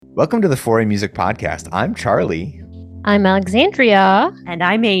Welcome to the 4A Music Podcast. I'm Charlie. I'm Alexandria. And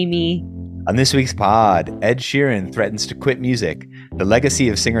I'm Amy. On this week's pod, Ed Sheeran threatens to quit music, the legacy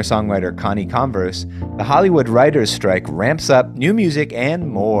of singer-songwriter Connie Converse, the Hollywood writers' strike ramps up, new music, and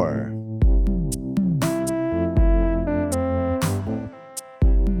more.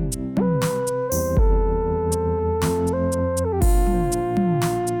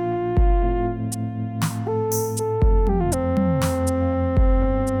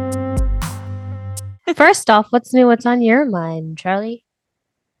 First off, what's new? What's on your mind, Charlie?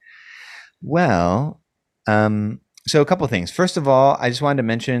 Well, so a couple things. First of all, I just wanted to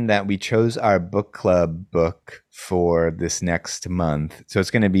mention that we chose our book club book for this next month. So it's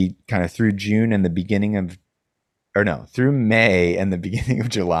going to be kind of through June and the beginning of, through May and the beginning of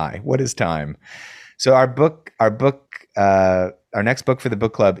July. What is time? So our next book for the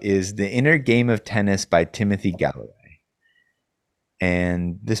book club is The Inner Game of Tennis by Timothy Galloway.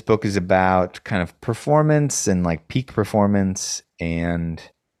 And this book is about kind of performance and like peak performance. And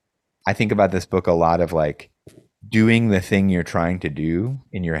I think about this book a lot of like doing the thing you're trying to do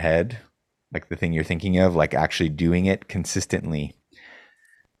in your head, like the thing you're thinking of, like actually doing it consistently.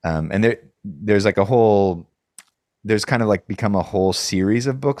 And there's like there's kind of like become a whole series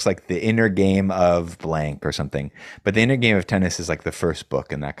of books, like The Inner Game of blank or something. But The Inner Game of Tennis is like the first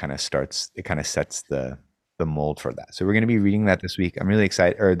book, and that kind of sets the mold for that. So we're going to be reading that this week. I'm really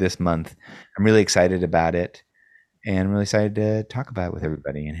excited, or this month. I'm really excited about it, and I'm really excited to talk about it with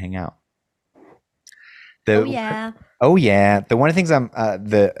everybody and hang out. Oh yeah.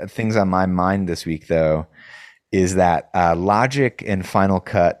 The things on my mind this week though is that Logic and Final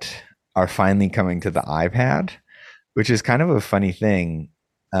Cut are finally coming to the iPad, which is kind of a funny thing.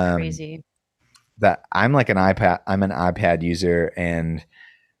 Crazy. That I'm an iPad user, and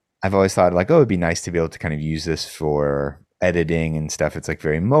I've always thought like, oh, it'd be nice to be able to kind of use this for editing and stuff. It's like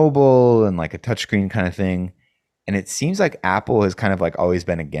very mobile and like a touchscreen kind of thing. And it seems like Apple has kind of like always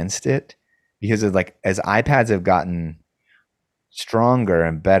been against it because of like, as iPads have gotten stronger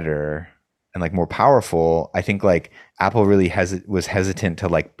and better and like more powerful, I think like Apple really was hesitant to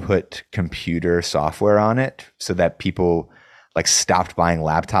like put computer software on it so that people like stopped buying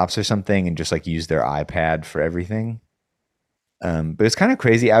laptops or something and just like use their iPad for everything. But it's kind of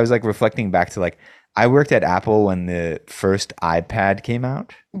crazy. I was like reflecting back to like, I worked at Apple when the first iPad came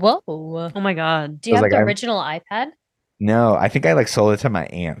out. Whoa. Oh my God. Do you have the original iPad? No, I think I like sold it to my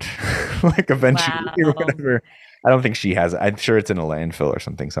aunt, like eventually or whatever. I don't think she has it. I'm sure it's in a landfill or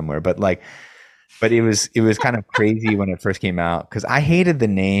something somewhere, but it was kind of crazy when it first came out because I hated the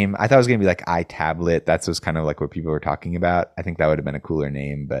name. I thought it was going to be like iTablet. That's was kind of like what people were talking about. I think that would have been a cooler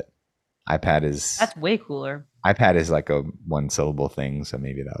name, but that's way cooler. iPad is like a one syllable thing, so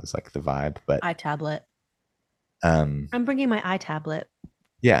maybe that was like the vibe. But iTablet. I'm bringing my iTablet.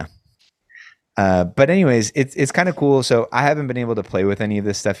 Yeah. But anyways, it's kind of cool. So I haven't been able to play with any of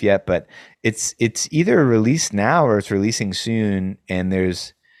this stuff yet, but it's either released now or it's releasing soon. And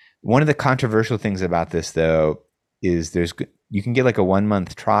there's one of the controversial things about this though is you can get like a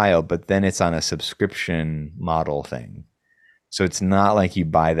 1-month trial, but then it's on a subscription model thing. So it's not like you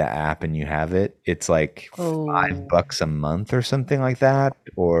buy the app and you have it. It's like $5 a month or something like that.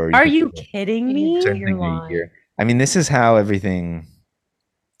 Or are you kidding me? You're lying. I mean, this is how everything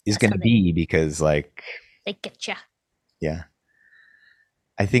is going to be because like they get ya. Yeah.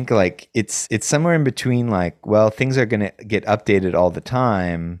 I think like it's somewhere in between like, well, things are going to get updated all the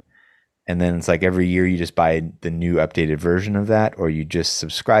time. And then it's like every year you just buy the new updated version of that, or you just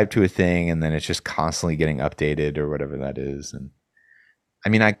subscribe to a thing and then it's just constantly getting updated or whatever that is. And I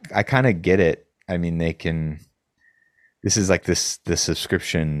mean, I kind of get it. I mean, this is like the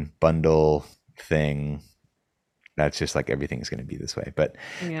subscription bundle thing. That's just like everything's going to be this way. But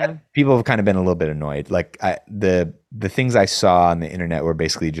people have kind of been a little bit annoyed. Like the things I saw on the internet were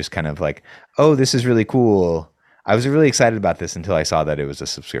basically just kind of like, oh, this is really cool. I was really excited about this until I saw that it was a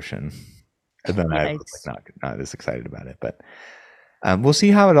subscription. And then I was like not as excited about it. But we'll see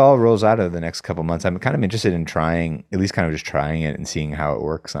how it all rolls out over the next couple months. I'm kind of interested in trying, at least kind of just trying it and seeing how it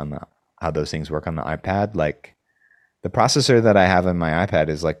works how those things work on the iPad. Like the processor that I have on my iPad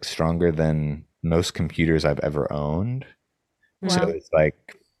is like stronger than most computers I've ever owned. Wow. So it's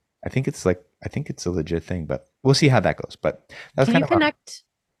like, I think it's a legit thing, but we'll see how that goes. But that's Can kind you of connect?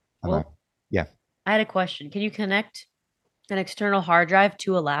 Yeah. I had a question. Can you connect an external hard drive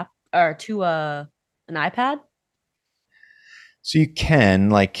to a lap or to an iPad? So you can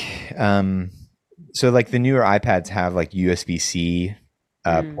like, so like the newer iPads have like USB-C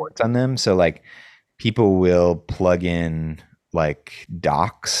ports on them. So like people will plug in like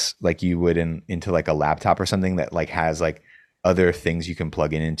docks like you would into like a laptop or something that like has like other things you can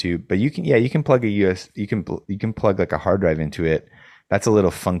plug it into. But you can plug you can plug like a hard drive into it. That's a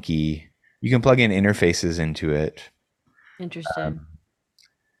little funky. You can plug in interfaces into it. Interesting.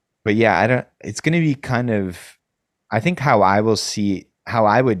 But yeah, I don't. It's going to be kind of. I think how I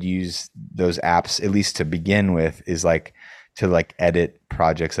would use those apps, at least to begin with, is like to like edit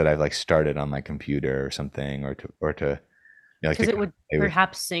projects that I've like started on my computer or something, or to like Because to it would play with.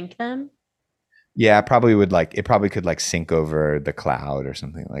 perhaps sync them. Yeah, it probably could like sync over the cloud or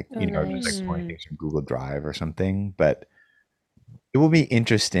something, like Oh, just like pulling nice. things from Google Drive or something. But it will be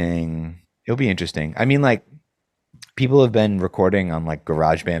interesting. It'll be interesting. I mean, like people have been recording on like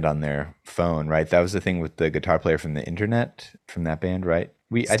GarageBand on their phone, right? That was the thing with the guitar player from the internet from that band, right?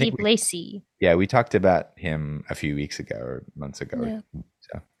 I think Steve Lacy. yeah, we talked about him a few weeks ago or months ago. Yeah.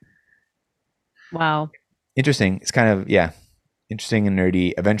 So Wow. interesting. It's kind of interesting and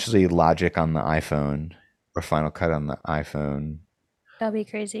nerdy. Eventually, Logic on the iPhone or Final Cut on the iPhone. That'd be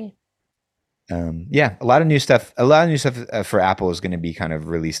crazy. Yeah, a lot of new stuff. A lot of new stuff for Apple is going to be kind of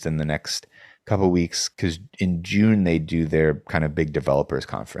released in the next couple weeks, because in June they do their kind of big developers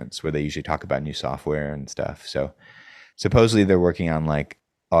conference where they usually talk about new software and stuff. So supposedly they're working on like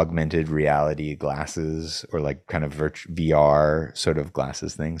augmented reality glasses or like kind of VR sort of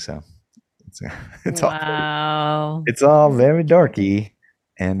glasses thing. So it's Wow. it's all very darky,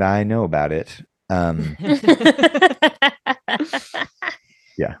 and I know about it.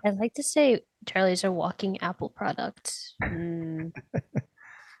 Yeah. I'd like to say Charlie's a walking Apple product, Mm.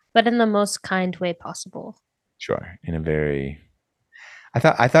 but in the most kind way possible. Sure. In a very, I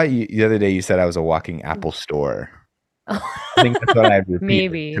thought you the other day you said I was a walking Apple store. I think that's what I repeated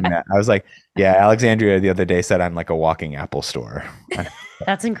Maybe. to Matt. I was like, yeah, Alexandria the other day said I'm like a walking Apple store.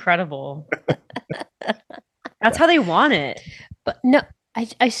 That's incredible. That's how they want it. But no,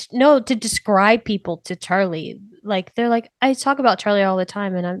 I know to describe people to Charlie. Like they're like, I talk about Charlie all the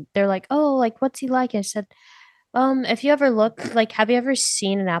time, and they're like, oh, like what's he like? I said, if you ever look, like, have you ever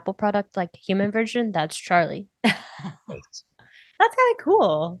seen an Apple product like human version? That's Charlie. That's kind of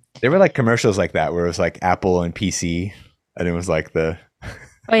cool. There were like commercials like that where it was like Apple and PC, and it was like the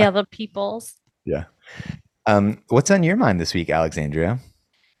Oh yeah, the peoples. yeah. What's on your mind this week, Alexandria?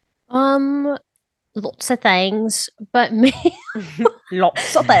 Lots of things, but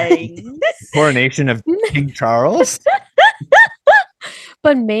Lots of things. Coronation of King Charles.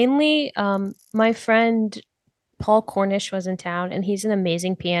 but mainly, my friend Paul Cornish was in town, and he's an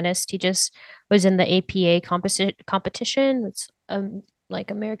amazing pianist. He just was in the APA competition. It's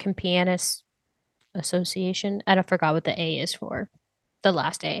like American Pianist Association. I don't forgot what the A is for, the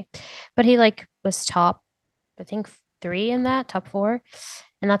last A, but he like was top, I think 3 in that top 4,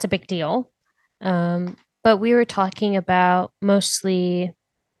 and that's a big deal. But we were talking about mostly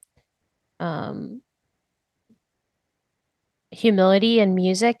humility in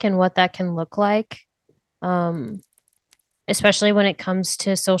music and what that can look like. Especially when it comes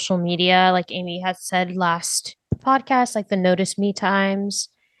to social media, like Amy had said last podcast, like the notice me times.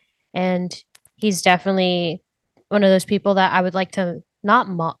 And he's definitely one of those people that I would like to not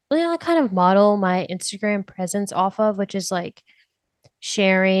kind of model my Instagram presence off of, which is like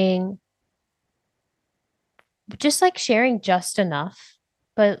sharing just enough,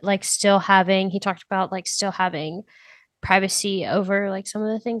 but like still having, he talked about like still having privacy over like some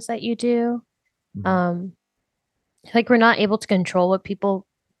of the things that you do. Like we're not able to control what people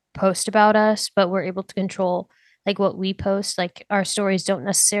post about us, but we're able to control like what we post. Like our stories don't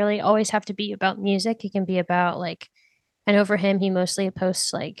necessarily always have to be about music. It can be about like, I know for him, he mostly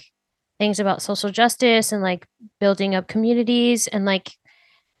posts like things about social justice and like building up communities. And like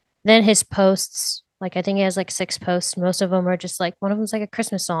then his posts, like I think he has like 6 posts. Most of them are just like, one of them's like a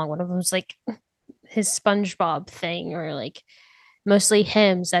Christmas song, one of them's like his SpongeBob thing, or like mostly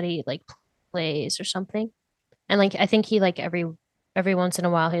hymns that he like plays or something. And like I think he like every once in a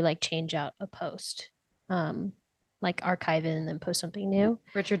while he like change out a post, like archive it and then post something new.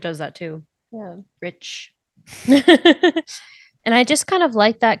 Richard does that too. Yeah. Rich. And I just kind of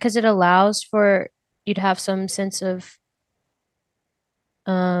like that because it allows for you to have some sense of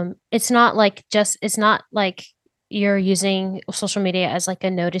it's not like you're using social media as like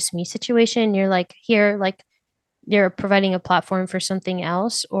a notice me situation. You're like here, like you're providing a platform for something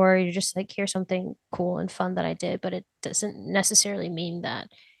else, or you're just like, here's something cool and fun that I did, but it doesn't necessarily mean that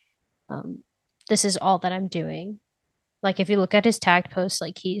this is all that I'm doing. Like if you look at his tagged posts,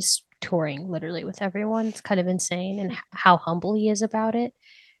 like he's touring literally with everyone. It's kind of insane, and how humble he is about it.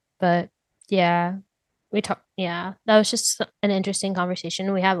 But yeah, that was just an interesting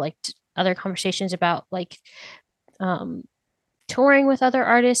conversation. We have like other conversations about like touring with other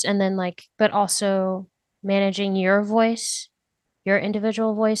artists, and then like, but also managing your voice your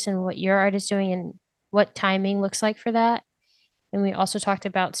individual voice and what your art is doing and what timing looks like for that. And we also talked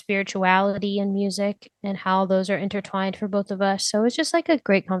about spirituality and music and how those are intertwined for both of us. So it's just like a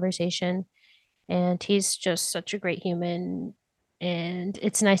great conversation. And he's just such a great human. And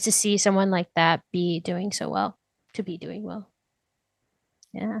it's nice to see someone like that be doing so well, to be doing well.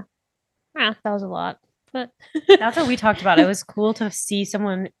 Yeah. That was a lot. But That's what we talked about. It was cool to see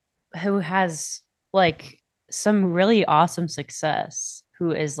someone who has like some really awesome success,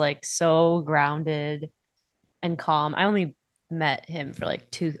 who is like so grounded and calm. I only met him for like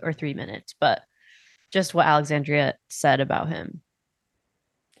 2 or 3 minutes, but just what Alexandria said about him.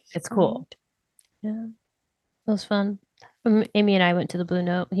 It's cool. Yeah. It was fun. Amy and I went to the Blue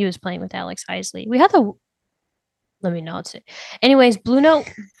Note. He was playing with Alex Isley. We had the let me not say. Anyways, Blue Note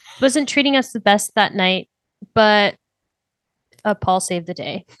wasn't treating us the best that night, but Paul saved the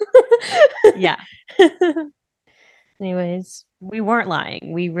day. Yeah. Anyways, We weren't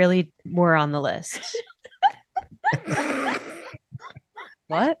lying. We really were on the list.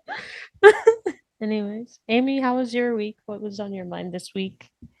 What? anyways, Amy, how was your week? What was on your mind this week?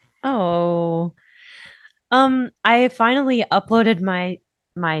 Oh. I finally uploaded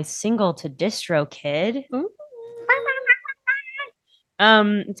my single to DistroKid. Ooh.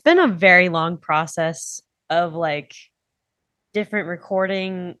 It's been a very long process of like different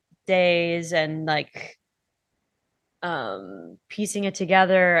recording days and like piecing it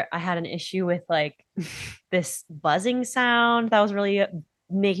together. I had an issue with like this buzzing sound that was really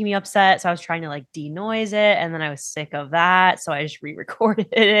making me upset, so I was trying to like denoise it, and then I was sick of that, so I just re-recorded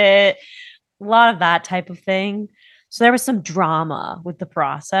it. A lot of that type of thing. So there was some drama with the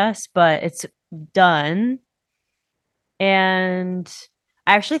process, but it's done. And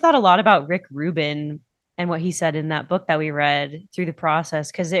I actually thought a lot about Rick Rubin and what he said in that book that we read through the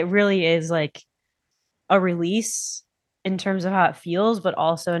process, because it really is like a release in terms of how it feels, but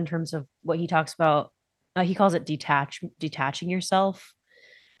also in terms of what he talks about. He calls it detaching yourself.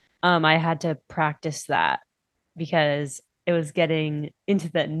 I had to practice that because it was getting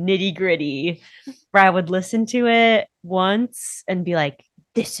into the nitty gritty where I would listen to it once and be like,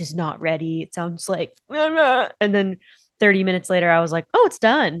 this is not ready. It sounds like, and then 30 minutes later, I was like, oh, it's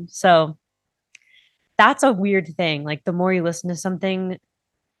done. So that's a weird thing. Like the more you listen to something,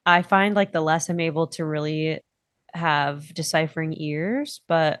 I find like the less I'm able to really have deciphering ears,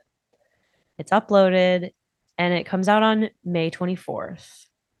 but it's uploaded and it comes out on May 24th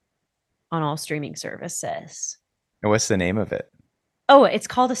on all streaming services. And what's the name of it? Oh, it's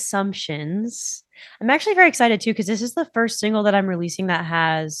called Assumptions. I'm actually very excited too because this is the first single that I'm releasing that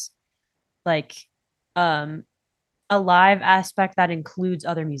has like um a live aspect that includes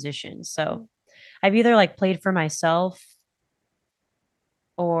other musicians. So I've either like played for myself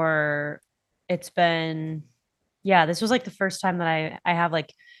or it's been yeah, this was like the first time that I have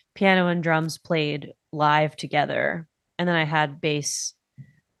like piano and drums played live together. And then I had bass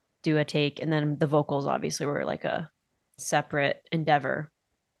do a take, and then the vocals obviously were like a separate endeavor.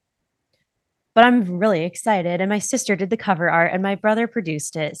 But I'm really excited. And my sister did the cover art and my brother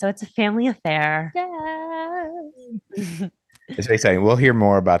produced it. So it's a family affair. Yeah. It's very exciting. We'll hear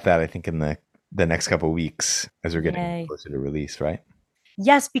more about that, I think, in the next couple of weeks as we're getting Yay. closer to release, right?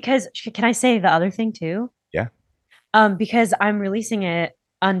 Yes, because can I say the other thing too? Yeah. Because I'm releasing it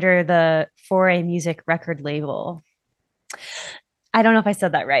under the 4A Music record label. I don't know if I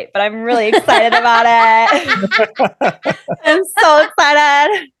said that right, but I'm really excited about it. I'm so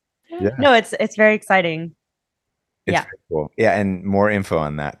excited. Yeah. No, it's very exciting. It's Yeah. very cool. Yeah, and more info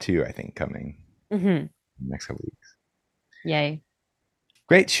on that too, I think, coming Mm-hmm. in the next couple of weeks. Yay.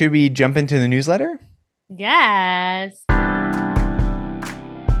 Great. Should we jump into the newsletter? Yes.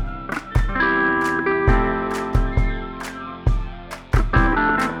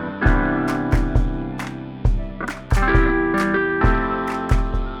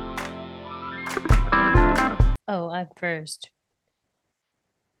 Oh, I'm first.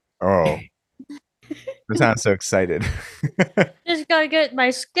 Oh, I sound so excited. Just gotta get my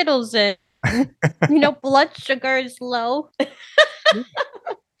Skittles in. Blood sugar is low.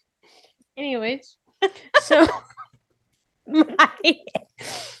 Anyways, so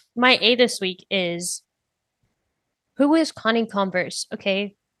my A this week is who is Connie Converse?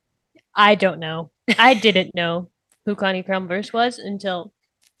 Okay, I don't know. I didn't know who Connie Converse was until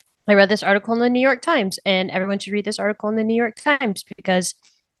I read this article in the New York Times, and everyone should read this article in the New York Times because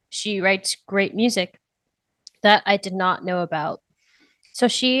she writes great music that I did not know about. So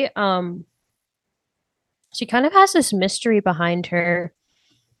she kind of has this mystery behind her.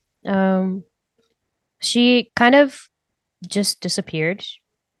 She kind of just disappeared.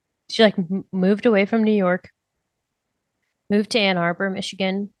 She like moved away from New York, moved to Ann Arbor,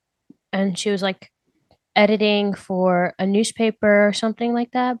 Michigan, and she was like editing for a newspaper or something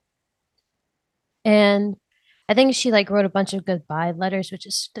like that. And I think she like wrote a bunch of goodbye letters, which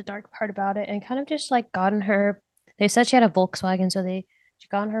is the dark part about it, and kind of just like got in her. They said she had a Volkswagen, so she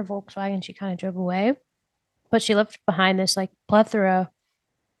got in her Volkswagen. She kind of drove away, but she left behind this like plethora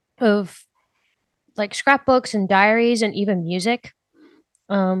of like scrapbooks and diaries and even music.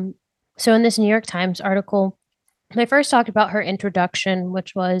 Um, so in this New York Times article, they first talked about her introduction,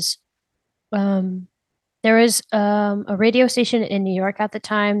 which was um, there was a radio station in New York at the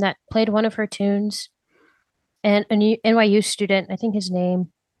time that played one of her tunes, and a NYU student, I think his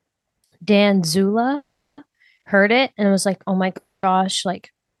name Dan Zula, heard it and was like, "Oh my gosh, like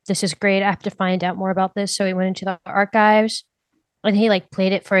this is great. I have to find out more about this." So he went into the archives and he like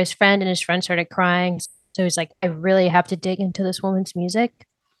played it for his friend, and his friend started crying. So he's like, "I really have to dig into this woman's music,"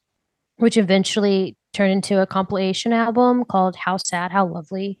 which eventually turned into a compilation album called "How Sad, How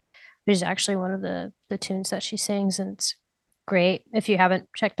Lovely," which is actually one of the tunes that she sings, and it's great. If you haven't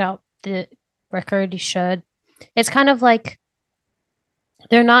checked out the record, you should. It's kind of like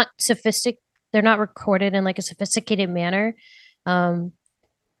they're not sophistic. They're not recorded in like a sophisticated manner. Um,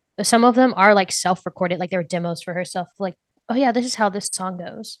 some of them are like self-recorded, like they're demos for herself. Like, oh yeah, this is how this song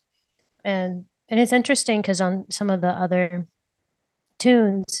goes, and it's interesting because on some of the other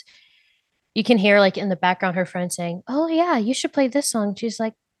tunes, you can hear like in the background her friend saying, "Oh yeah, you should play this song." She's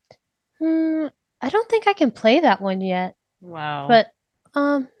like, I don't think I can play that one yet, Wow. but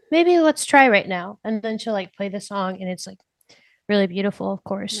maybe let's try right now." And then she'll like play the song, and it's like really beautiful, of Oh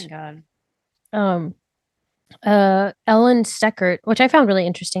course. my God. Um, Ellen Steckert, which I found really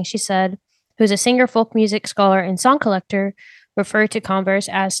interesting. She said, who's a singer, folk music scholar, and song collector, referred to Converse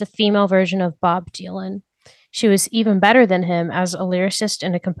as the female version of Bob Dylan. She was even better than him as a lyricist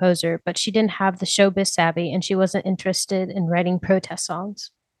and a composer, but she didn't have the showbiz savvy and she wasn't interested in writing protest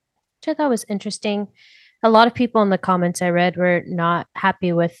songs, which I thought was interesting. A lot of people in the comments I read were not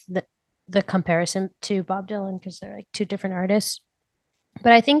happy with the comparison to Bob Dylan because they're like two different artists.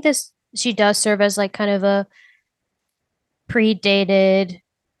 But I think this she does serve as like kind of a predated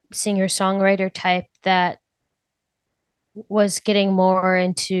singer songwriter type that was getting more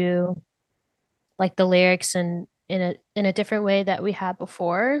into like the lyrics and in a different way that we had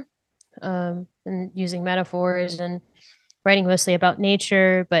before, and using metaphors and writing mostly about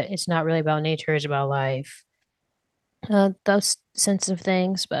nature, but it's not really about nature, it's about life, those sensitive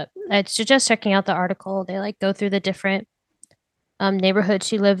things. But I suggest checking out the article. They like go through the different neighborhoods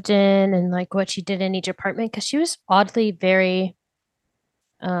she lived in and like what she did in each apartment because she was oddly very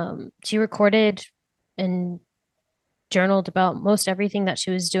she recorded and journaled about most everything that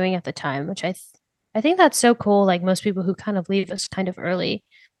she was doing at the time, which I think that's so cool. Like most people who kind of leave us kind of early,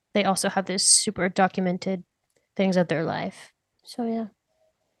 they also have this super documented things of their life. So yeah,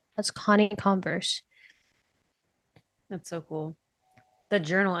 that's Connie Converse. That's so cool. The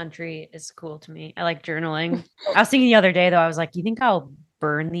journal entry is cool to me. I like journaling. I was thinking the other day though, I was like, you think I'll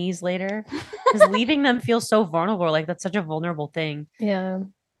burn these later? Because leaving them feels so vulnerable. Like that's such a vulnerable thing. Yeah.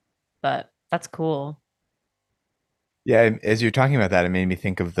 But that's cool. Yeah, as you're talking about that, it made me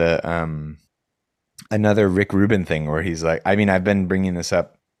think of the another Rick Rubin thing where he's like, I mean, I've been bringing this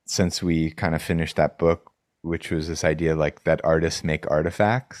up since we kind of finished that book, which was this idea like that artists make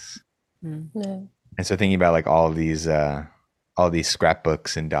artifacts. Yeah. And so thinking about like all these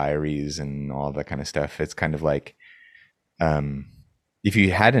scrapbooks and diaries and all that kind of stuff, it's kind of like if she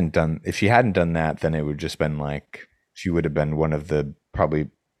hadn't done that, then it would just been like she would have been one of the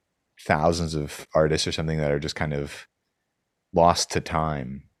probably thousands of artists or something that are just kind of lost to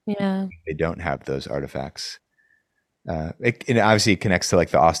time. Yeah. They don't have those artifacts. It obviously connects to like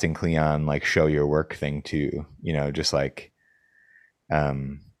the Austin Kleon like show your work thing too. You know, just like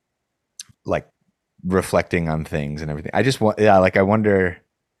reflecting on things and everything. I just want, yeah, like I wonder.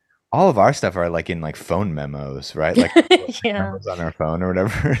 All of our stuff are like in like phone memos, right? Like Yeah. memos on our phone or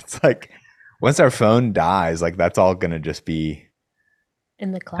whatever. It's like once our phone dies, like that's all gonna just be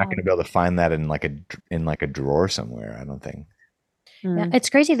In the not cloud. gonna be able to find that in like a drawer somewhere. I don't think. Yeah, Mm. it's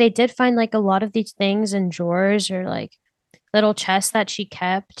crazy. They did find like a lot of these things in drawers or like little chests that she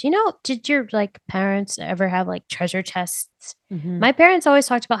kept. You know, did your like parents ever have like treasure chests? Mhm. My parents always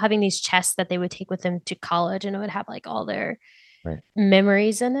talked about having these chests that they would take with them to college and it would have like all their Right.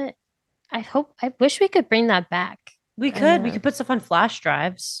 memories in it. I wish we could bring that back. We I could. We know. could put stuff on flash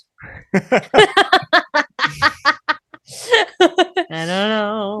drives. I don't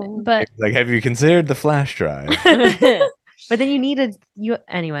know. But Like, have you considered the flash drive? But then you needed you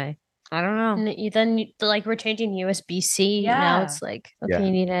anyway. I don't know. like we're changing USB-C. Now Yeah. it's like, okay, Yeah.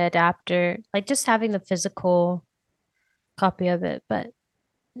 you need an adapter. Like just having the physical copy of it, but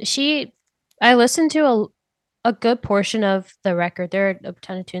I listened to a good portion of the record. There are a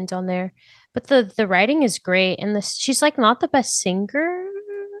ton of tunes on there, but the writing is great, and this she's like not the best singer,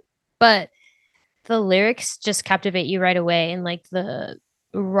 but the lyrics just captivate you right away, and like the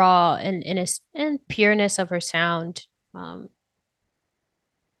raw and pureness of her sound. I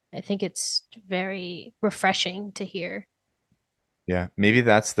think it's very refreshing to hear. Yeah, maybe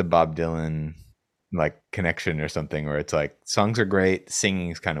that's the Bob Dylan like connection or something, where it's like songs are great, singing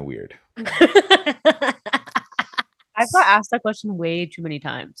is kind of weird. I've got asked that question way too many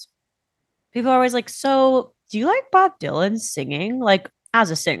times. People are always like, "So, do you like Bob Dylan singing, like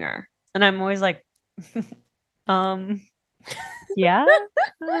as a singer?" And I'm always like, yeah.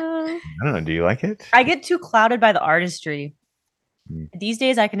 I don't know. Do you like it? I get too clouded by the artistry. Mm. These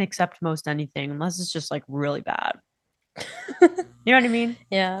days, I can accept most anything unless it's just like really bad. You know what I mean?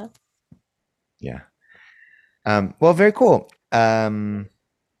 Yeah. Yeah. Well, very cool. Should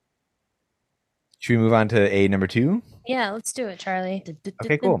we move on to A number 2? Yeah, let's do it, Charlie.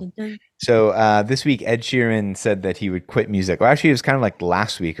 Okay, cool. So this week, Ed Sheeran said that he would quit music. Well, actually, it was kind of like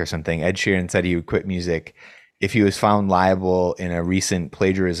last week or something. Ed Sheeran said he would quit music if he was found liable in a recent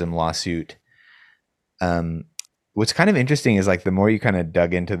plagiarism lawsuit. What's kind of interesting is like the more you kind of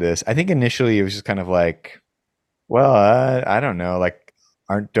dug into this, I think initially it was just kind of like, well, I don't know, like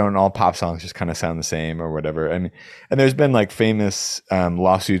don't all pop songs just kind of sound the same or whatever? I mean, and there's been like famous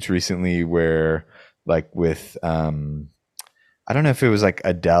lawsuits recently where like with I don't know if it was like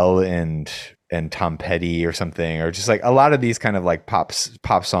Adele and Tom Petty or something, or just like a lot of these kind of like pop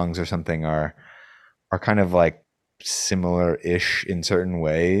songs or something are kind of like similar-ish in certain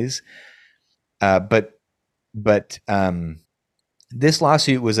ways. But this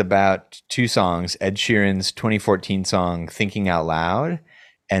lawsuit was about 2 songs: Ed Sheeran's 2014 song "Thinking Out Loud"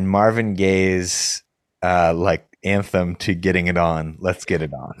 and Marvin Gaye's like anthem to "Getting It On," "Let's Get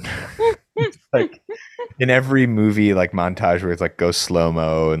It On." Like in every movie like montage where it's like go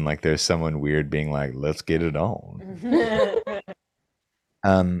slow-mo and like there's someone weird being like, "Let's get it on."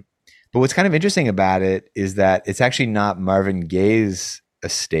 But what's kind of interesting about it is that it's actually not Marvin Gaye's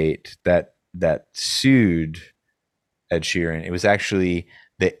estate that sued Ed Sheeran. It was actually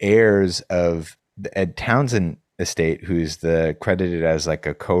the heirs of the Ed Townsend estate, who's credited as like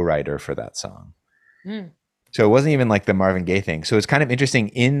a co-writer for that song. So it wasn't even like the Marvin Gaye thing. So it's kind of interesting.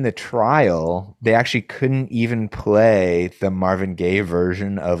 In the trial, they actually couldn't even play the Marvin Gaye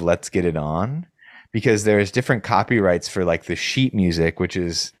version of "Let's Get It On" because there's different copyrights for like the sheet music, which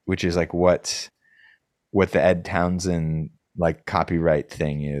is like what the Ed Townsend like copyright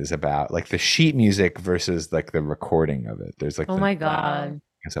thing is about, like the sheet music versus like the recording of it. There's like, oh my God,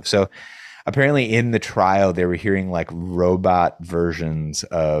 stuff. So apparently in the trial, they were hearing like robot versions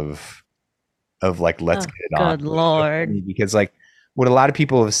of like "Let's Get It On." Good Lord. Because like what a lot of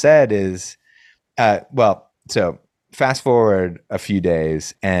people have said is, so fast forward a few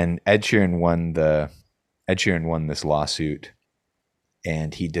days and Ed Sheeran won this lawsuit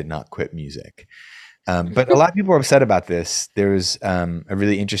and he did not quit music. But a lot of people are upset about this. There was a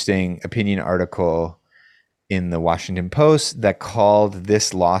really interesting opinion article in the Washington Post that called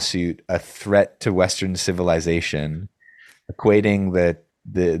this lawsuit a threat to Western civilization, equating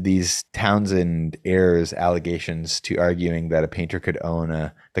these Townsend heirs allegations to arguing that a painter could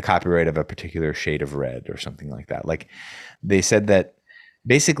own the copyright of a particular shade of red or something like that. Like they said that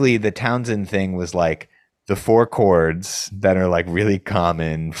basically the Townsend thing was like the 4 chords that are like really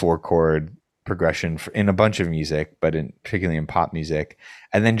common 4-chord progression in a bunch of music, but particularly in pop music,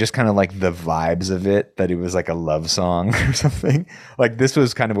 and then just kind of like the vibes of it, that it was like a love song or something. Like this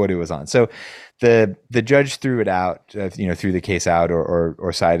was kind of what it was on. So the judge threw it out, threw the case out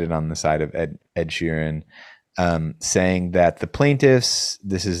or sided on the side of Ed Sheeran, saying that the plaintiffs,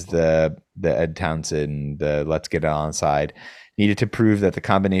 this is the Ed Townsend, the "Let's Get It On" side, needed to prove that the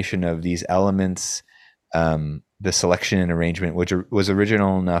combination of these elements, the selection and arrangement, which was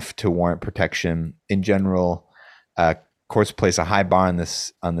original enough to warrant protection. In general, courts place a high bar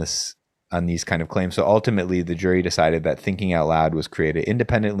on these kind of claims. So ultimately, the jury decided that "Thinking Out Loud" was created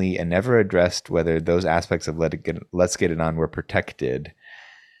independently and never addressed whether those aspects of "Let's Get It On" were protected.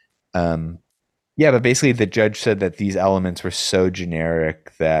 But basically, the judge said that these elements were so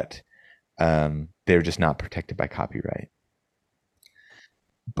generic that they're just not protected by copyright.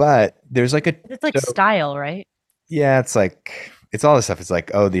 But there's like it's like style, right? Yeah, it's like it's all this stuff. It's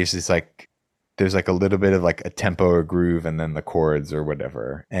like, oh, there's like a little bit of like a tempo or groove and then the chords or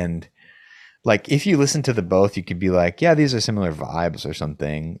whatever. And like if you listen to the both, you could be like, yeah, these are similar vibes or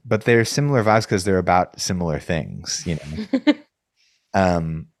something, but they're similar vibes because they're about similar things,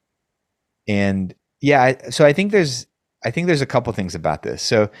 and yeah, so I think there's I think there's a couple things about this.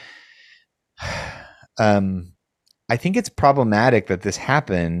 So, I think it's problematic that this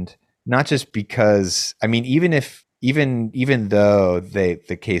happened, not just because, I mean, even though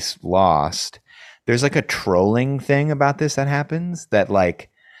the case lost, there's like a trolling thing about this that happens, that like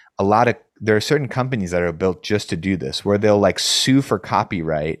there are certain companies that are built just to do this, where they'll like sue for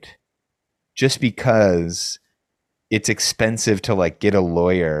copyright just because it's expensive to like get a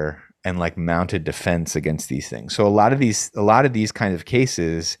lawyer and like mount a defense against these things. So a lot of these kinds of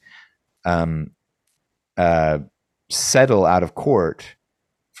cases um, settle out of court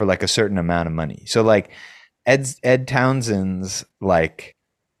for like a certain amount of money. So like Ed Townsend's like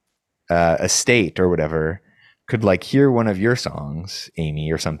estate or whatever could like hear one of your songs, Amy,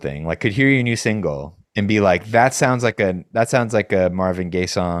 or something, like could hear your new single and be like, that sounds like a Marvin Gaye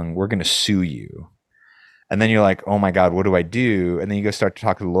song. We're gonna sue you. And then you're like, oh my God, what do I do? And then you go start to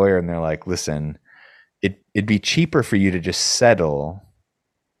talk to the lawyer, and they're like, listen, it'd be cheaper for you to just settle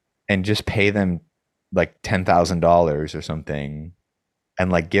and just pay them like $10,000 or something,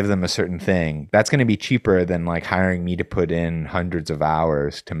 and like give them a certain thing. That's going to be cheaper than like hiring me to put in hundreds of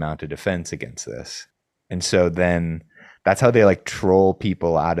hours to mount a defense against this. And so then that's how they like troll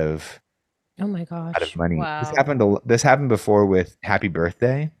people out of Oh my gosh. money. Wow. This happened before with Happy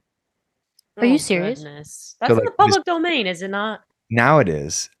Birthday. Are you serious? Goodness. That's So in like the public domain, is it not? now it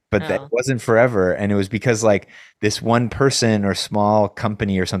is, but that Oh. wasn't forever. And it was because like this one person or small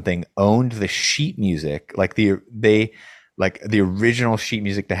company or something owned the sheet music, like the original sheet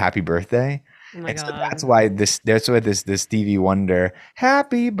music to Happy Birthday. Oh my And so God. that's why this Stevie Wonder,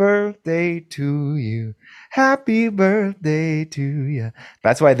 happy birthday to you, happy birthday to you.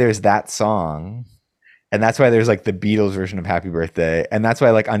 That's why there's that song. And that's why there's like the Beatles version of Happy Birthday. And that's why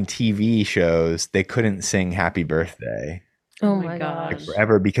like on TV shows, they couldn't sing Happy Birthday Oh my gosh. like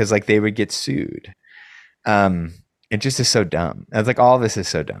forever, because like they would get sued. It just is so dumb. It's like all this is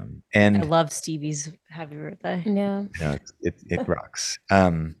so dumb. I And love Stevie's Happy Birthday. Yeah. you know, it rocks.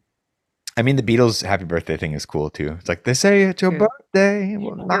 I mean, the Beatles Happy Birthday thing is cool too. It's like they say it's your True. birthday.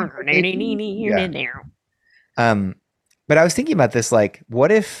 Yeah. But I was thinking about this, like,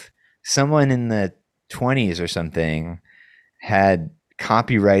 what if someone in the 20s or something had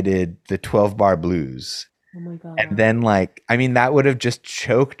copyrighted the 12 Bar Blues? Oh my God. And then like, I mean, that would have just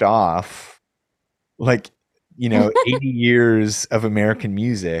choked off like, 80 years of American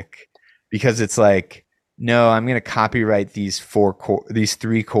music, because it's like, no, I'm going to copyright these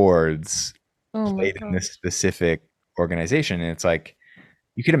three chords Oh my played in this gosh. specific organization. And it's like,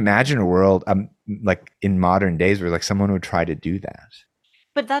 you could imagine a world like in modern days where like someone would try to do that.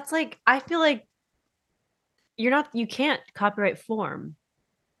 But that's like, I feel like you can't copyright form,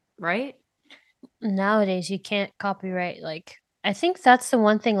 right? Nowadays you can't copyright, like, I think that's the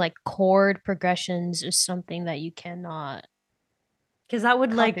one thing, like chord progressions is something that you cannot Because that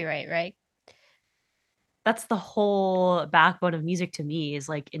would like, copyright, right? that's the whole backbone of music to me, is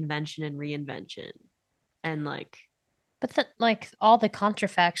like invention and reinvention. And like, But that, like, all the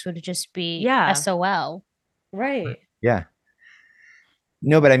contrafacts would just be Yeah. SOL. right. Yeah.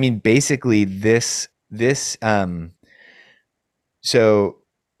 No, but I mean, basically so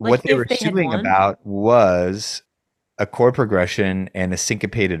Like, what they if were they had suing won? about was a chord progression and a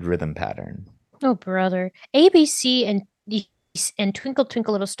syncopated rhythm pattern. Oh brother. ABC and Twinkle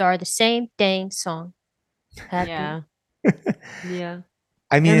Twinkle Little Star, the same dang song. Happy. Yeah. Yeah.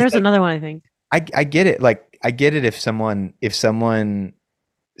 I mean, And it's there's like, another one, I think. I get it. Like, I get it if someone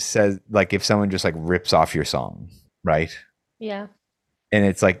says, like, if someone just like rips off your song, right? Yeah. And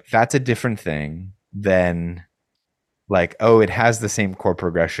it's like, that's a different thing than like, oh, it has the same chord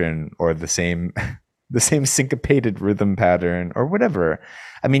progression or the same the same syncopated rhythm pattern or whatever.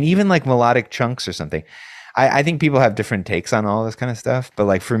 I mean, even like melodic chunks or something. I think people have different takes on all this kind of stuff, but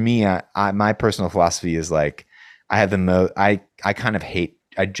like for me, my personal philosophy is like, I have I kind of hate,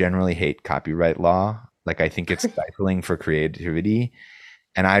 I generally hate copyright law. Like, I think it's stifling for creativity,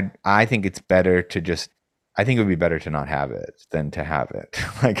 and I think it's better to just, I think it would be better to not have it than to have it.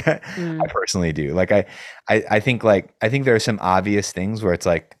 Like, I personally do. Like, I think there are some obvious things where it's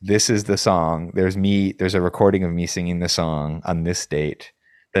like, this is the song. There's a recording of me singing the song on this date.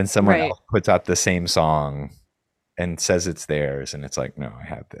 Then someone Right. else puts out the same song and says it's theirs, and it's like, no, I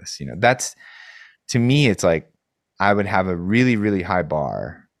have this. That's, to me, it's like I would have a really, really high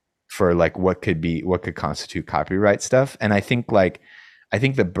bar for like what could constitute copyright stuff. And I think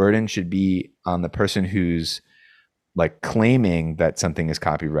the burden should be on the person who's like claiming that something is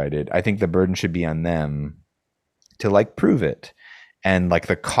copyrighted. I think the burden should be on them to like prove it, and like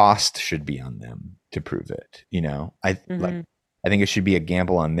the cost should be on them to prove it. I think it should be a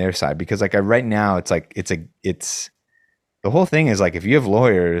gamble on their side, because like right now it's like it's the whole thing is like if you have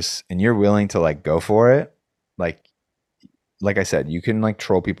lawyers and you're willing to like go for it, like I said, you can like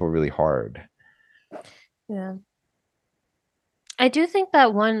troll people really hard. Yeah. I do think that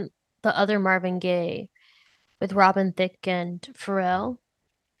the other Marvin Gaye with Robin Thicke and Pharrell,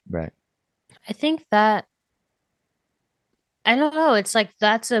 Right. I think that, I don't know, it's like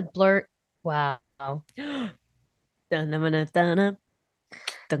that's a blur. Wow. Dun-dun-dun-dun-dun.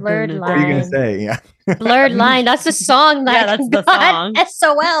 Blurred Dun-dun-dun-dun. What are you gonna line. say? Yeah. Blurred line. That's the song that Yeah, that's the got song.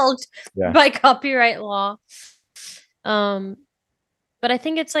 SOL'd Yeah. by copyright law. But I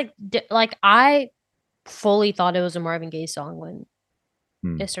think it's like like I fully thought it was a Marvin Gaye song when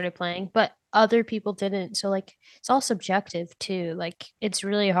Hmm. it started playing, but other people didn't. So like it's all subjective too. Like it's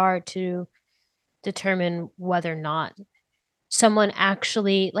really hard to determine whether or not someone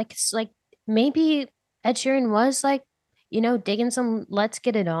actually like it's like maybe Ed Sheeran was like, digging some Let's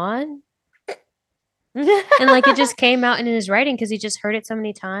Get It On. And like it just came out in his writing because he just heard it so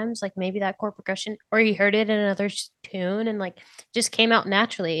many times, like maybe that chord progression, or he heard it in another tune and like just came out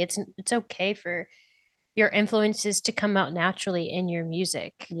naturally. It's okay for your influences to come out naturally in your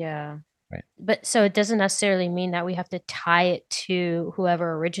music. Yeah. But so it doesn't necessarily mean that we have to tie it to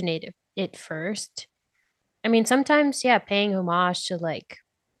whoever originated it first. I mean, sometimes, yeah, paying homage to like,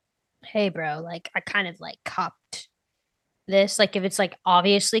 hey, bro, like I kind of like copped this. Like if it's like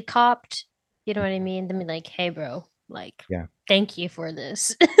obviously copped, you know what I mean? Then be like, hey, bro, like, Yeah. thank you for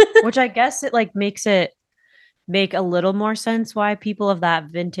this. Which I guess it like makes it make a little more sense why people of that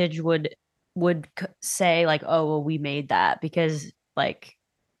vintage would say like, oh, well, we made that because like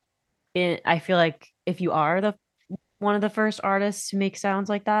I feel like if you are the one of the first artists to make sounds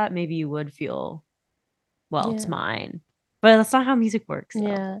like that, maybe you would feel, well, it's Yeah. mine. But that's not how music works. Though.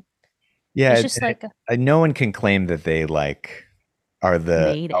 Yeah. Yeah. It's just like, no one can claim that they like are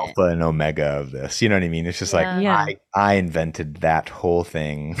the Made it. alpha and omega of this. You know what I mean? It's just like Yeah. I invented that whole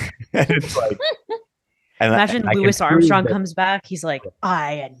thing. And it's like imagine I can Louis prove Armstrong that- comes back. He's like,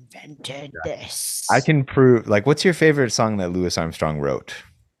 I invented this. I can prove like what's your favorite song that Louis Armstrong wrote?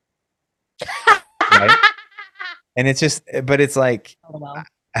 Right? And it's just but it's like Oh, well.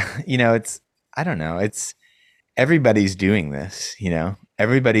 it's I don't know, it's everybody's doing this,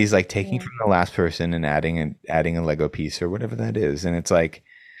 everybody's like taking Yeah. from the last person and adding a Lego piece or whatever that is. And it's like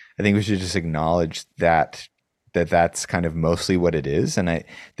I think we should just acknowledge that's kind of mostly what it is. And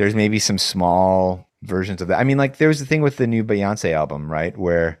there's maybe some small versions of that. I mean, like there was the thing with the new Beyonce album, right?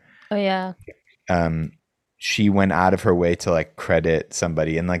 Where oh yeah. she went out of her way to like credit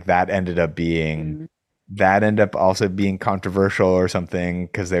somebody, and like that ended up also being controversial or something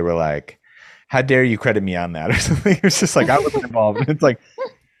because they were like, how dare you credit me on that or something. It was just like I wasn't involved. And it's like,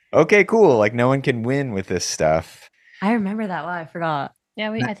 okay, cool. Like no one can win with this stuff. I remember that. Wow, I forgot.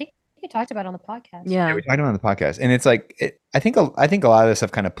 Yeah, I think we talked about it on the podcast. Yeah. We talked about it on the podcast, and it's like I think a lot of this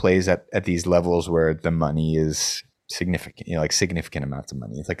stuff kind of plays at these levels where the money is significant, like significant amounts of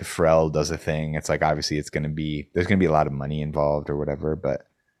money. It's like if Pharrell does a thing, it's like obviously there's going to be a lot of money involved or whatever. But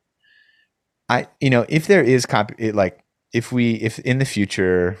if there is if in the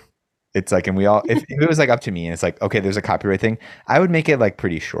future it's like, and we all, if it was like up to me and it's like, okay, there's a copyright thing, I would make it like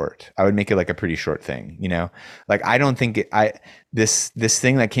pretty short. I would make it like a pretty short thing, like, I don't think this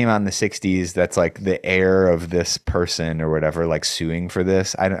thing that came out in the 60s, that's like the heir of this person or whatever, like suing for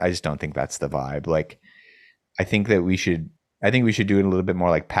this. I just don't think that's the vibe. Like, I think we should do it a little bit more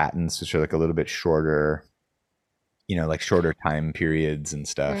like patents, which are like a little bit shorter, like shorter time periods and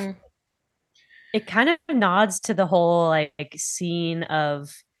stuff. It kind of nods to the whole like scene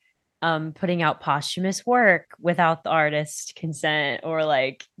of putting out posthumous work without the artist consent, or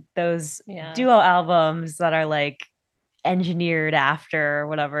like those duo albums that are like engineered after or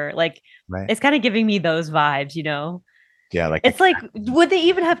whatever. Like Right. It's kind of giving me those vibes, Yeah, like it's like, would they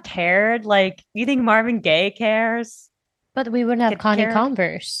even have cared? Like, you think Marvin Gaye cares? But we wouldn't have Could Connie care-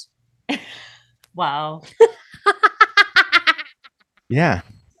 Converse. Wow. Yeah,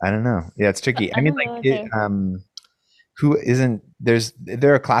 I don't know. Yeah, it's tricky. I mean, don't know like who isn't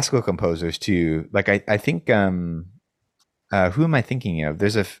there are classical composers too. Like I think who am I thinking of?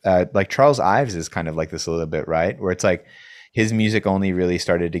 There's like Charles Ives is kind of like this a little bit, right? Where it's like his music only really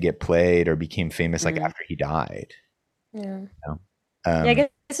started to get played or became famous like after he died. Yeah. Yeah, I guess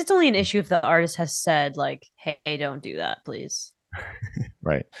it's only an issue if the artist has said like, hey, don't do that, please.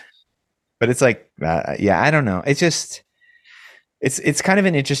 Right. But it's like, yeah, I don't know. It's just, it's kind of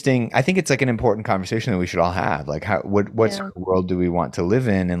an interesting, I think it's like an important conversation that we should all have. Like what sort of world do we want to live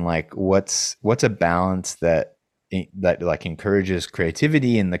in? And like, what's a balance that like encourages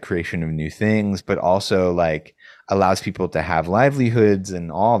creativity and the creation of new things, but also like allows people to have livelihoods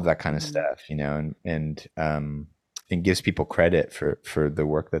and all of that kind of stuff, and and gives people credit for the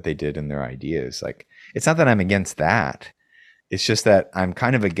work that they did and their ideas. Like, it's not that I'm against that. It's just that I'm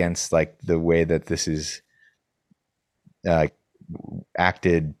kind of against like the way that this is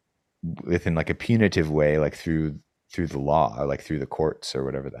acted within like a punitive way, like through the law or like through the courts or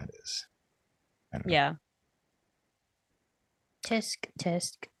whatever that is. I don't know. Yeah. Tisk.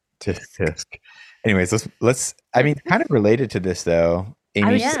 Anyways, let's I mean, kind of related to this though. Amy,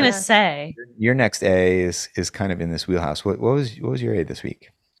 I was just gonna Yeah. say, your next A is kind of in this wheelhouse. What was your A this week?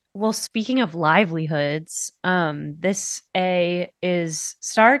 well, speaking of livelihoods, this A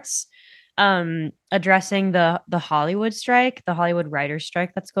starts addressing the Hollywood strike, the Hollywood writers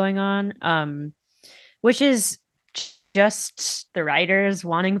strike that's going on, which is just the writers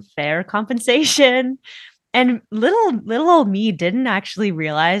wanting fair compensation. And little old me didn't actually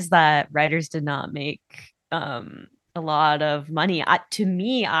realize that writers did not make a lot of money. To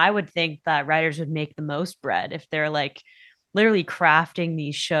me, I would think that writers would make the most bread if they're like literally crafting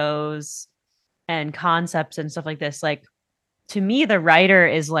these shows and concepts and stuff like this. Like, to me, the writer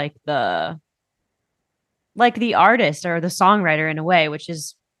is like the artist or the songwriter in a way, which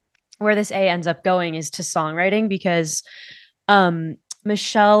is where this A ends up going, is to songwriting, because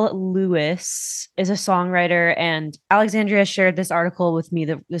Michelle Lewis is a songwriter, and Alexandria shared this article with me,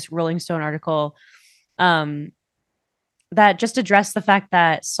 this Rolling Stone article, that just addressed the fact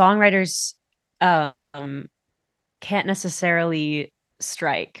that songwriters can't necessarily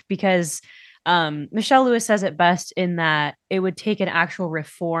strike, because Michelle Lewis says it best in that it would take an actual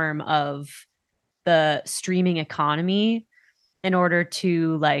reform of the streaming economy in order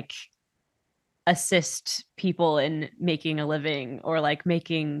to like assist people in making a living or like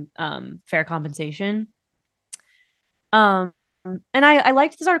making fair compensation. And I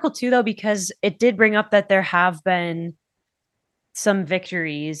liked this article too, though, because it did bring up that there have been some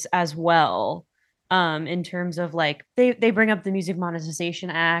victories as well, in terms of like they bring up the Music Monetization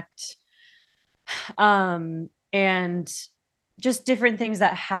Act, and just different things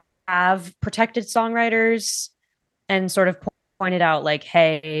that have protected songwriters and sort of pointed out like,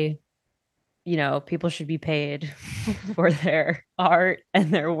 hey, you know, people should be paid for their art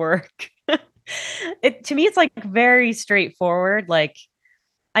and their work. To me, it's like very straightforward. Like,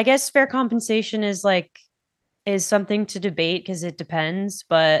 I guess fair compensation is something to debate because it depends,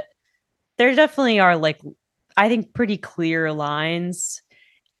 but there definitely are like, I think, pretty clear lines.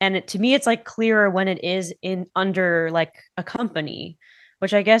 And to me, it's like clearer when it is in under like a company,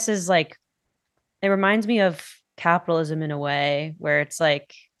 which I guess is like, it reminds me of capitalism in a way where it's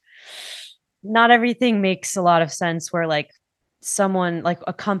like not everything makes a lot of sense, where like someone like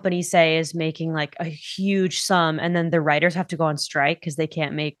a company, say, is making like a huge sum and then the writers have to go on strike because they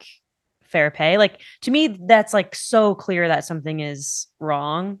can't make fair pay. Like, to me, that's like so clear that something is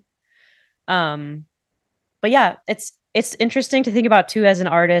wrong. But yeah, it's interesting to think about too as an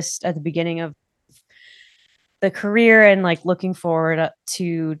artist at the beginning of the career and like looking forward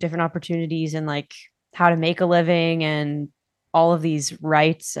to different opportunities and like how to make a living and all of these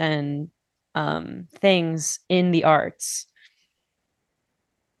rights and things in the arts.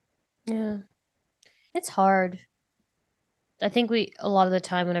 Yeah. It's hard. I think a lot of the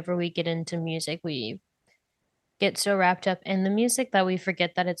time whenever we get into music, we get so wrapped up in the music that we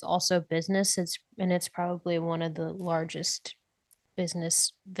forget that it's also business. It's probably one of the largest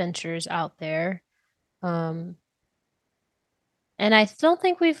business ventures out there. And I don't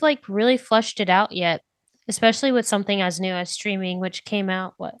think we've like really flushed it out yet, especially with something as new as streaming, which came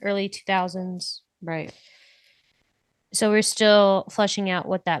out early 2000s. Right. So we're still flushing out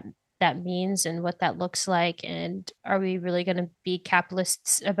what that means and what that looks like, and are we really going to be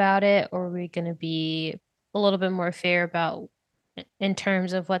capitalists about it, or are we going to be a little bit more fair about in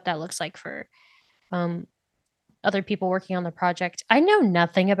terms of what that looks like for other people working on the project? I know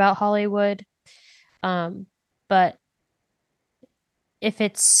nothing about Hollywood, but if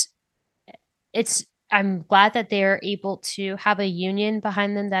it's I'm glad that they are able to have a union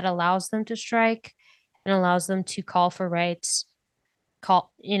behind them that allows them to strike and allows them to call for rights,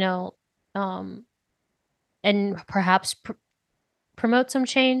 and perhaps promote some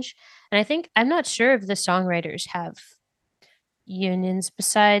change. And I think, I'm not sure if the songwriters have unions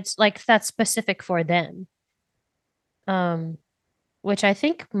besides like that's specific for them, which I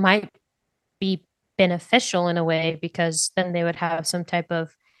think might be beneficial in a way, because then they would have some type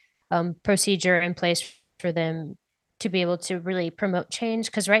of procedure in place for them to be able to really promote change,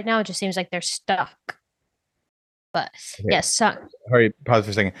 because right now it just seems like they're stuck. But Okay. yes, Hurry, pause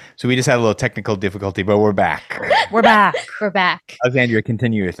for a second. So we just had a little technical difficulty, but we're back. We're back. we're back. Alexandria,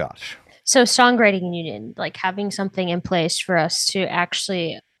 continue your thoughts. So songwriting union, like having something in place for us to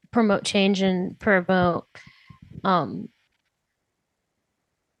actually promote change and promote um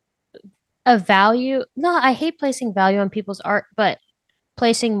a value. No, I hate placing value on people's art, but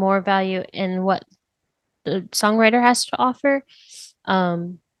placing more value in what the songwriter has to offer.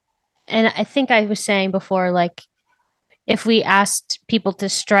 Um, and I think I was saying before, like, if we asked people to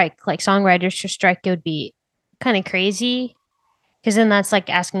strike, like songwriters to strike, it would be kind of crazy because then that's like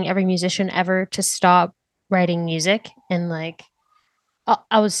asking every musician ever to stop writing music. And like,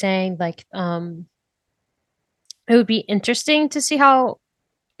 I was saying, like, it would be interesting to see how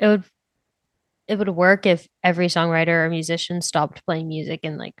it would it would work if every songwriter or musician stopped playing music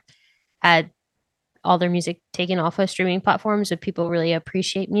and like had all their music taken off of streaming platforms. Would people really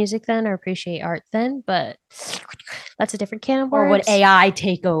appreciate music then or appreciate art then? But that's a different can of worms. Or would AI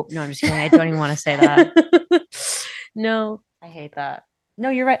take over? No, I'm just kidding. I don't even want to say that. No. I hate that. No,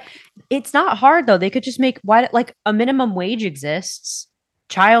 you're right. It's not hard though. They could just make why like a minimum wage exists.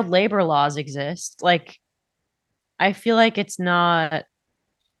 Child labor laws exist. Like I feel like it's not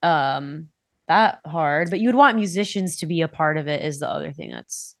that hard, but you'd want musicians to be a part of it is the other thing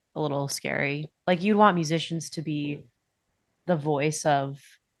that's a little scary. Like you'd want musicians to be the voice of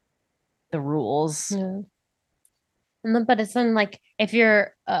the rules. Yeah. And then, but it's then like if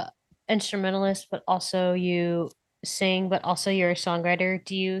you're a instrumentalist, but also you sing, but also you're a songwriter,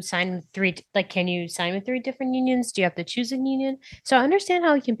 do you sign with can you sign with three different unions? Do you have to choose a union? So I understand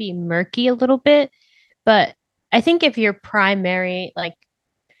how it can be murky a little bit, but I think if your primary like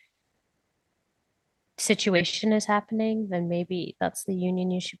situation is happening, then maybe that's the union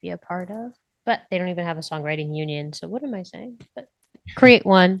you should be a part of. But they don't even have a songwriting union. So what am I saying? But create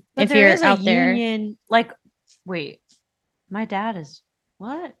one But if there you're is a out there. union, like wait, my dad is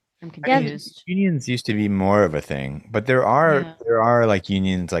what? I'm I mean, confused. unions used to be more of a thing, but there are like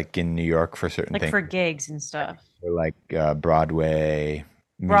unions like in New York for certain Like things, for gigs and stuff. or like Broadway.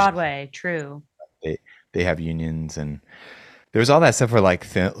 Broadway, true. They have unions, and there was all that stuff where like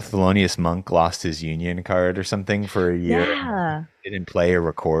Thelonious Monk lost his union card or something for a year. Yeah. Didn't play or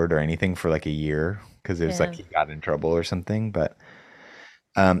record or anything for like a year because it was like Yeah. he got in trouble or something. But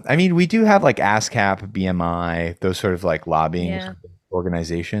I mean, we do have like ASCAP, BMI, those sort of like lobbying Yeah.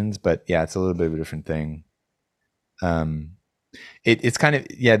 organizations, but yeah, it's a little bit of a different thing. It's kind of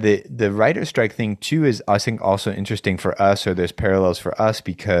the writer strike thing too is I think also interesting for us, or there's parallels for us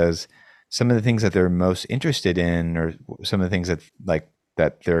because some of the things that they're most interested in, or some of the things that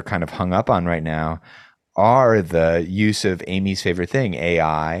they're kind of hung up on right now, are the use of Amy's favorite thing,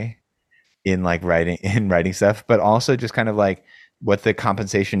 AI, in like writing stuff, but also just kind of like what the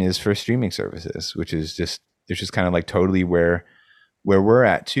compensation is for streaming services, which is just it's just kind of like totally where we're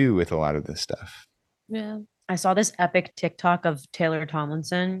at too with a lot of this stuff. Yeah. I saw this epic TikTok of Taylor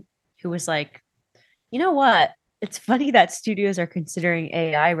Tomlinson who was like, you know what? It's funny that studios are considering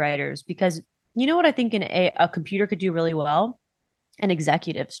AI writers because you know what I think a computer could do really well? An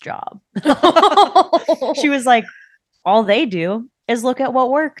executive's job. She was like, all they do is look at what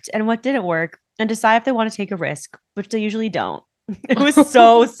worked and what didn't work and decide if they want to take a risk, which they usually don't. It was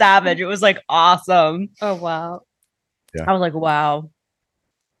so savage. It was like awesome. Oh wow. Yeah. I was like, wow.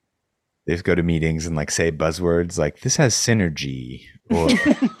 They just go to meetings and like say buzzwords like this has synergy or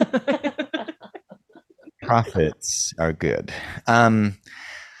profits are good. I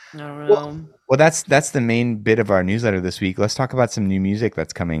don't know. Well, that's the main bit of our newsletter this week. Let's talk about some new music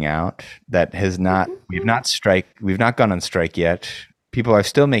that's coming out that has not we've not gone on strike yet. People are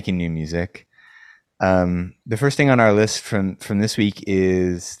still making new music. The first thing on our list from this week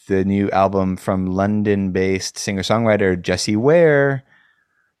is the new album from London-based singer-songwriter Jessie Ware.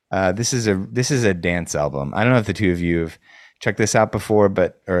 This is a dance album. I don't know if the two of you have checked this out before,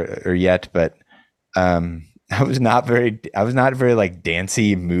 but I was not very like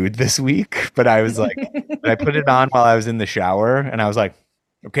dancey mood this week, but I was like, I put it on while I was in the shower, and I was like,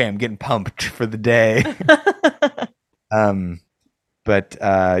 okay, I'm getting pumped for the day.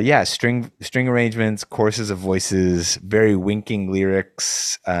 Yeah, string arrangements, choruses of voices, very winking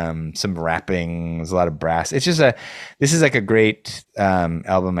lyrics, some rapping, there's a lot of brass. This is like a great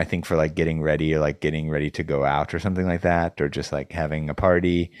album, I think, for like getting ready, or like getting ready to go out or something like that, or just like having a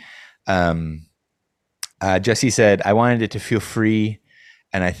party. Jessie said, I wanted it to feel free,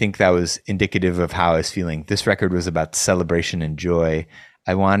 and I think that was indicative of how I was feeling. This record was about celebration and joy.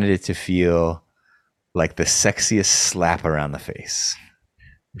 I wanted it to feel like the sexiest slap around the face,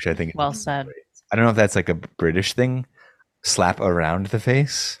 which I think well said. Great. I don't know if that's like a British thing, slap around the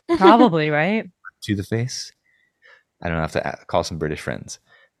face. Probably, right? To the face. I don't know, I have to call some British friends,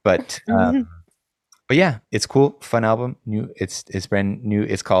 but yeah, it's cool, fun album. New, it's brand new.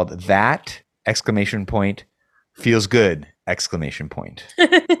 It's called That ! Feels good!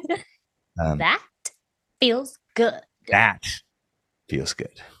 That feels good. That feels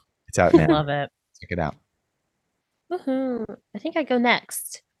good. It's out now. Love it. Check it out. Woohoo. I think I go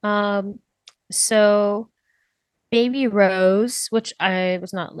next. So Baby Rose, which I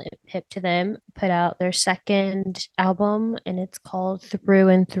was not hip to them, put out their second album and it's called Through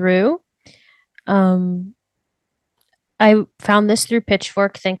and Through. Um, I found this through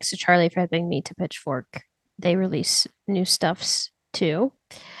Pitchfork. Thanks to Charlie for having me to Pitchfork. They release new stuffs too.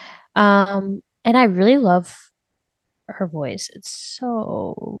 And I really love her voice. It's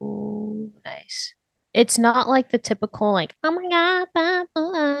so nice. It's not like the typical like, oh my god,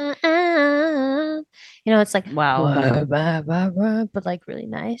 it's like Wow. but like really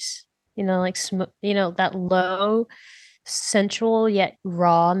nice. Like that low, sensual yet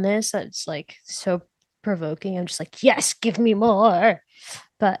rawness that's like so provoking. I'm just like, yes, give me more.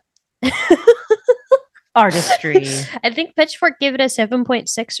 But Artistry. I think Pitchfork gave it a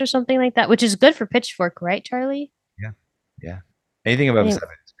 7.6 or something like that, which is good for Pitchfork, right, Charlie? Yeah. Anything above a 7.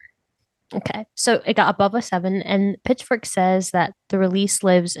 Okay, so it got above a 7, and Pitchfork says that the release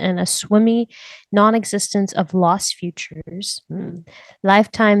lives in a swimmy non-existence of lost futures,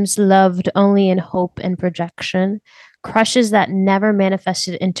 lifetimes loved only in hope and projection, crushes that never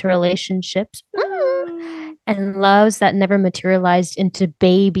manifested into relationships, and loves that never materialized into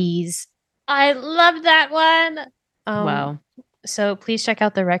babies. I love that one. Wow. So please check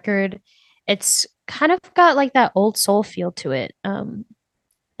out the record. It's kind of got like that old soul feel to it. And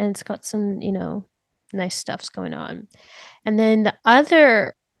it's got some, nice stuffs going on. And then the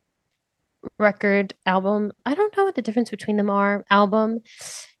other record album, I don't know what the difference between them are. Album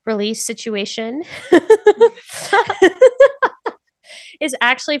release situation is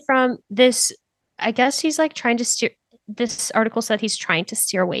actually from this. I guess he's like trying to steer. This article said he's trying to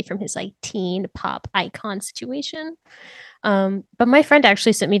steer away from his like teen pop icon situation. But my friend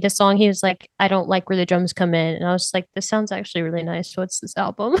actually sent me this song. He was like, I don't like where the drums come in. And I was like, this sounds actually really nice. What's this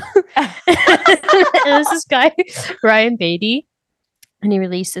album? And this is guy, Ryan Beatty. And he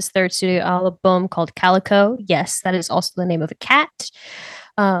released his third studio album called Calico. Yes, that is also the name of a cat.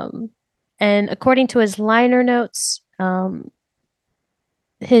 And according to his liner notes,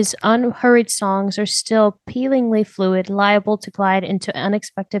 his unhurried songs are still peelingly fluid, liable to glide into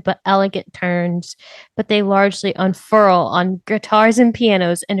unexpected but elegant turns, but they largely unfurl on guitars and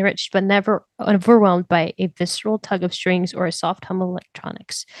pianos, enriched but never overwhelmed by a visceral tug of strings or a soft hum of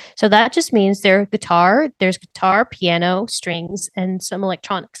electronics. So that just means there's guitar, piano, strings, and some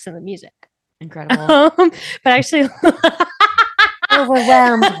electronics in the music. Incredible. But actually,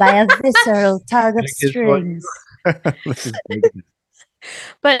 overwhelmed by a visceral tug of strings.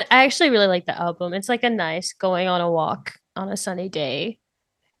 But I actually really like the album. It's like a nice going on a walk on a sunny day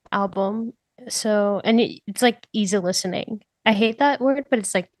album. So, and it's like easy listening. I hate that word, but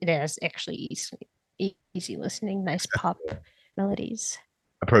it's like it is actually easy listening. Nice pop melodies.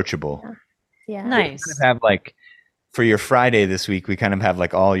 Approachable. Yeah. Nice. We kind of have like for your Friday this week, we kind of have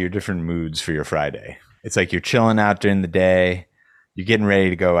like all your different moods for your Friday. It's like you're chilling out during the day, you're getting ready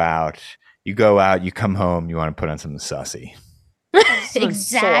to go out. You go out, you come home, you want to put on something sussy.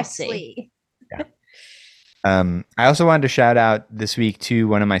 Exactly. Yeah. I also wanted to shout out this week to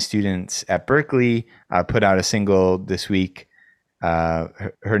one of my students at Berkeley. Put out a single this week.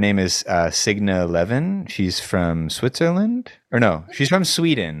 Her name is Signa Levin. She's from Switzerland, or no, she's from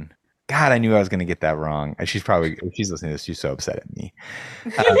Sweden. God, I knew I was going to get that wrong. She's listening to this. She's so upset at me.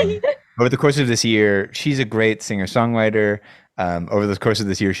 Over the course of this year, she's a great singer-songwriter. Over the course of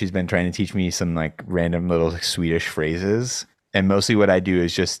this year, she's been trying to teach me some like random little Swedish phrases. And mostly what I do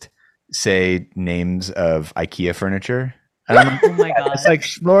is just say names of IKEA furniture. And I'm like, oh my God. It's like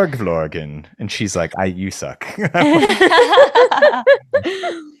Slorgvlorgen. And she's like, you suck.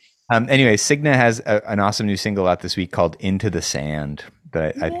 Anyway, Signa has an awesome new single out this week called Into the Sand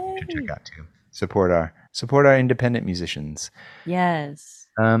that I should check out too. Support our independent musicians. Yes.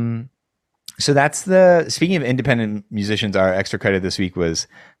 So that's speaking of independent musicians, our extra credit this week was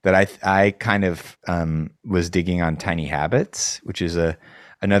that I kind of was digging on Tiny Habits, which is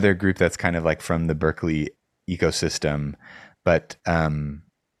another group that's kind of like from the Berkeley ecosystem. But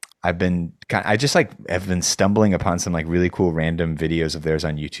have been stumbling upon some like really cool random videos of theirs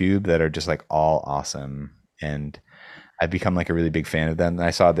on YouTube that are just like all awesome. And I've become like a really big fan of them. And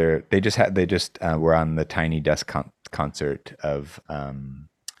I saw they just were on the Tiny Desk concert of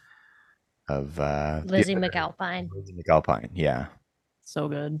Lizzie McAlpine. Lizzie McAlpine, yeah. So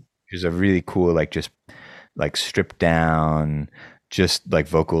good. She's a really cool, like just like stripped down, just like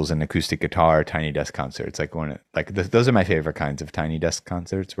vocals and acoustic guitar Tiny Desk concert. It's like those are my favorite kinds of Tiny Desk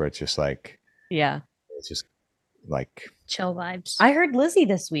concerts where it's just like, yeah, it's just like chill vibes. I heard Lizzie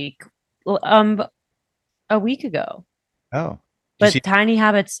this week. a week ago, Oh. Did you but see- Tiny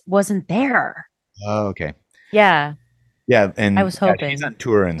Habits wasn't there. Oh, okay. Yeah. Yeah, and I was she's hoping. on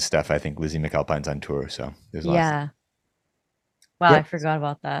tour and stuff. I think Lizzie McAlpine's on tour, so there's lots. Yeah. Wow, Yep. I forgot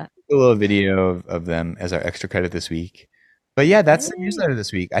about that. A little video of them as our extra credit this week. But yeah, that's the Yay. newsletter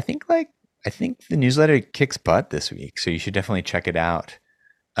this week. I think the newsletter kicks butt this week, so you should definitely check it out.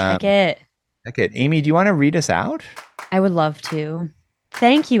 Check it. Check it. Amy, do you want to read us out? I would love to.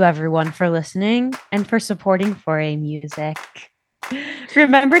 Thank you, everyone, for listening and for supporting 4A Music.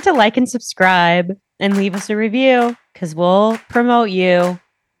 Remember to like and subscribe and leave us a review because we'll promote you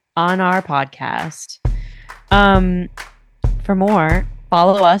on our podcast. For more,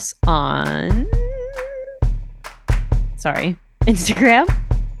 follow us on Instagram,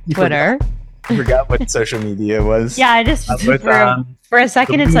 You Twitter. I forgot what social media was. Yeah, I just With, for a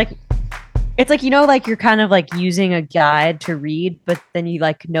second it's like like you're kind of like using a guide to read, but then you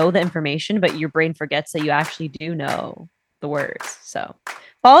like know the information, but your brain forgets that you actually do know the words. So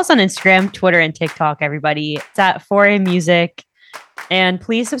follow us on Instagram, Twitter, and TikTok, everybody. It's at 4A Music. And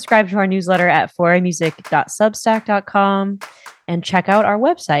please subscribe to our newsletter at 4amusic.substack.com and check out our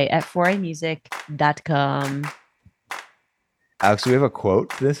website at 4amusic.com. Alex, do we have a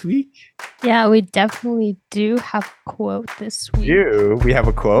quote this week? Yeah, we definitely do have a quote this week. We have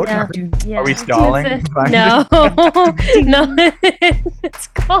a quote? Yeah. Are we stalling? No, no. It's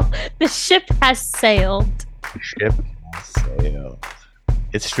called "The Ship Has Sailed." Ship has sailed.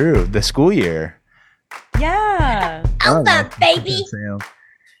 It's true. The school year. Yeah. Alpha, baby. Sailed.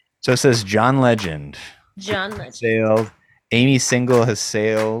 So it says John Legend John Legend. sailed. Amy Single has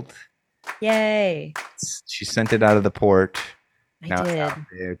sailed. Yay. She sent it out of the port. I Now it's did. out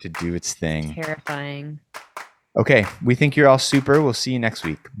there to do its thing. Terrifying. Okay, we think you're all super. We'll see you next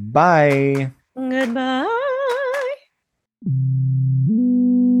week. Bye. Goodbye.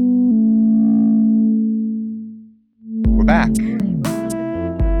 We're back.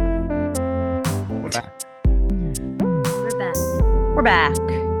 We're back. We're back. We're back.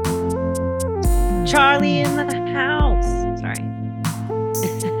 Charlie in the house.